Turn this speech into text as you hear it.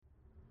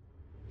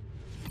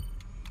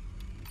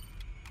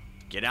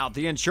Get out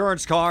the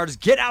insurance cards,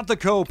 get out the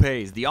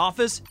copays. The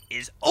office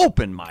is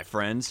open, my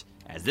friends,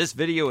 as this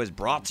video is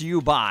brought to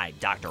you by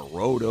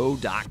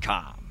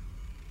drroto.com.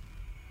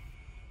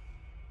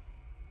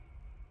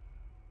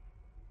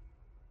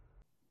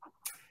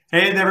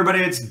 Hey there, everybody,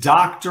 it's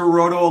Dr.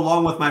 Roto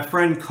along with my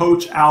friend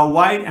Coach Al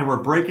White, and we're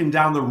breaking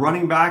down the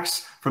running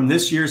backs from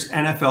this year's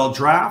NFL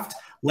Draft.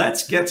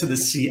 Let's get to the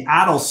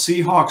Seattle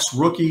Seahawks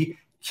rookie,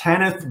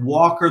 Kenneth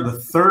Walker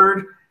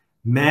III.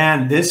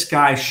 Man, this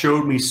guy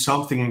showed me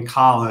something in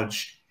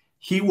college.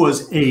 He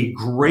was a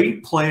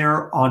great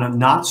player on a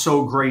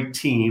not-so-great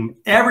team.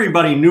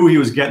 Everybody knew he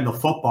was getting the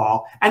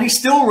football, and he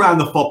still ran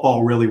the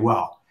football really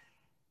well.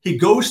 He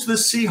goes to the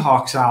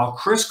Seahawks, Al.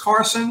 Chris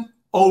Carson,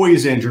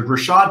 always injured.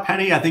 Rashad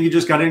Penny, I think he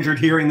just got injured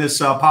hearing this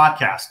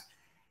podcast.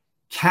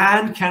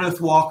 Can Kenneth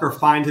Walker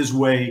find his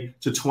way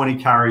to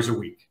 20 carries a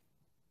week?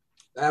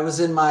 That was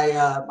in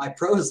my my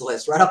pros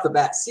list right off the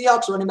bat.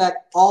 Seahawks running back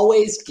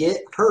always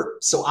get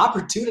hurt, so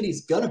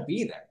opportunity's going to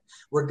be there.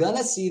 We're going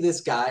to see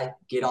this guy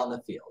get on the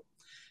field.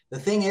 The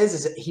thing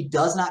is that he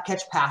does not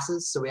catch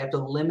passes, so we have to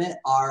limit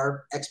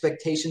our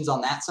expectations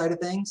on that side of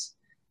things.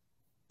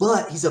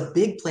 But he's a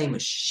big play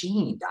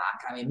machine,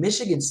 Doc. I mean,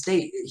 Michigan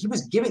State, he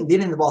was getting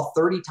the ball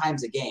 30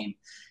 times a game.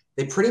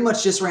 They pretty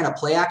much just ran a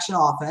play-action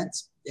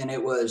offense, and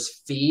it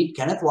was feed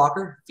Kenneth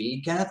Walker,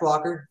 feed Kenneth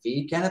Walker,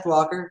 feed Kenneth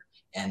Walker,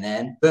 and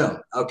then boom.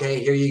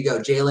 Okay, here you go.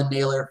 Jalen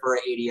Nailor for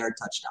an 80-yard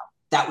touchdown.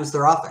 That was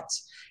their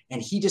offense.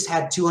 And he just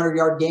had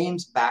 200-yard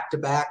games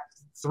back-to-back.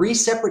 3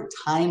 separate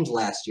times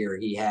last year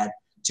he had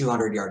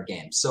 200-yard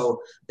games.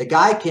 So the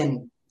guy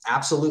can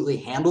absolutely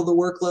handle the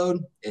workload.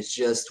 It's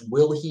just,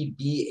 will he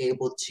be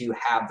able to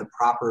have the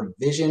proper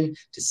vision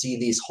to see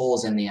these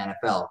holes in the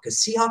NFL? Because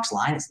Seahawks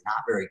line is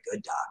not very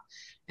good, Doc.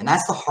 And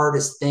that's the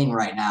hardest thing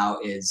right now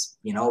is,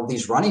 you know,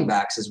 these running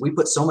backs is we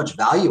put so much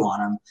value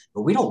on them,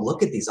 but we don't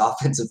look at these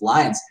offensive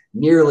lines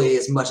nearly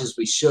as much as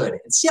we should.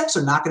 And Seahawks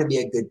are not going to be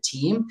a good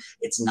team.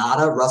 It's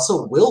not a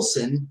Russell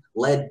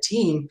Wilson-led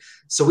team.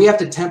 So we have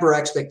to temper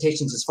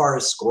expectations as far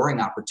as scoring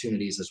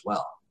opportunities as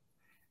well.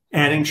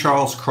 Adding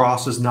Charles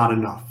Cross is not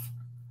enough.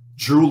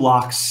 Drew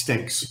Lock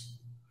stinks.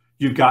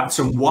 You've got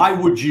some. Why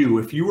would you,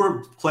 if you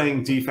were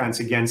playing defense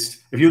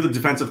against, if you're the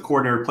defensive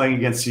coordinator playing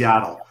against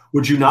Seattle,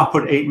 would you not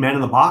put 8 men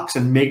in the box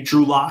and make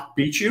Drew Lock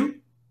beat you?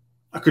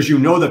 Because you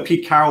know that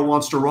Pete Carroll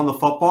wants to run the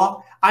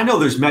football. I know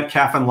there's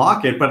Metcalf and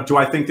Lockett, but do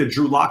I think that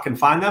Drew Lock can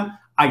find them?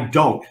 I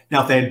don't.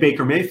 Now, if they had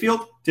Baker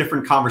Mayfield,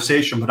 different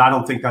conversation, but I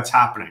don't think that's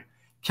happening.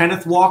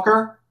 Kenneth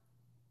Walker,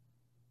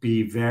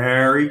 be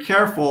very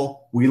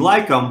careful. We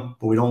like him,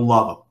 but we don't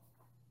love him.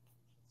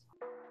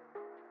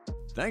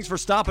 Thanks for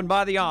stopping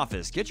by the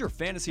office. Get your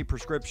fantasy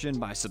prescription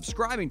by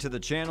subscribing to the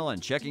channel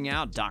and checking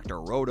out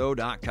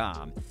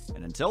drroto.com.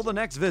 And until the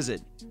next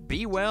visit,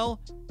 be well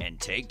and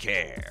take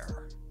care.